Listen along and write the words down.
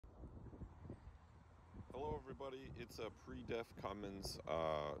everybody, it's a pre-def Cummins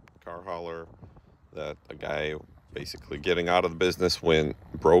car hauler that a guy basically getting out of the business went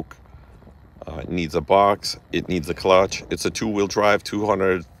broke. It needs a box, it needs a clutch. It's a two-wheel drive,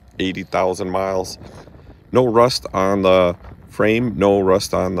 280,000 miles. No rust on the frame, no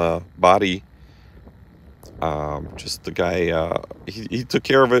rust on the body. Just the guy, he took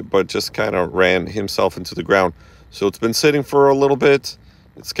care of it, but just kind of ran himself into the ground. So it's been sitting for a little bit.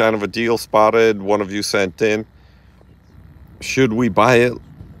 It's kind of a deal spotted. One of you sent in. Should we buy it?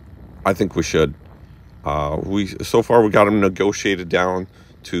 I think we should. So far we got them negotiated down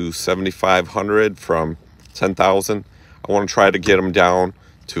to 7,500 from 10,000. I want to try to get them down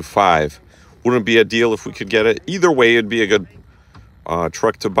to 5. Wouldn't it be a deal if we could get it? Either way, it'd be a good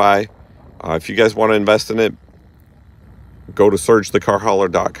truck to buy. If you guys want to invest in it, go to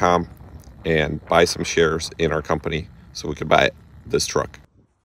surgethecarhauler.com and buy some shares in our company so we could buy this truck.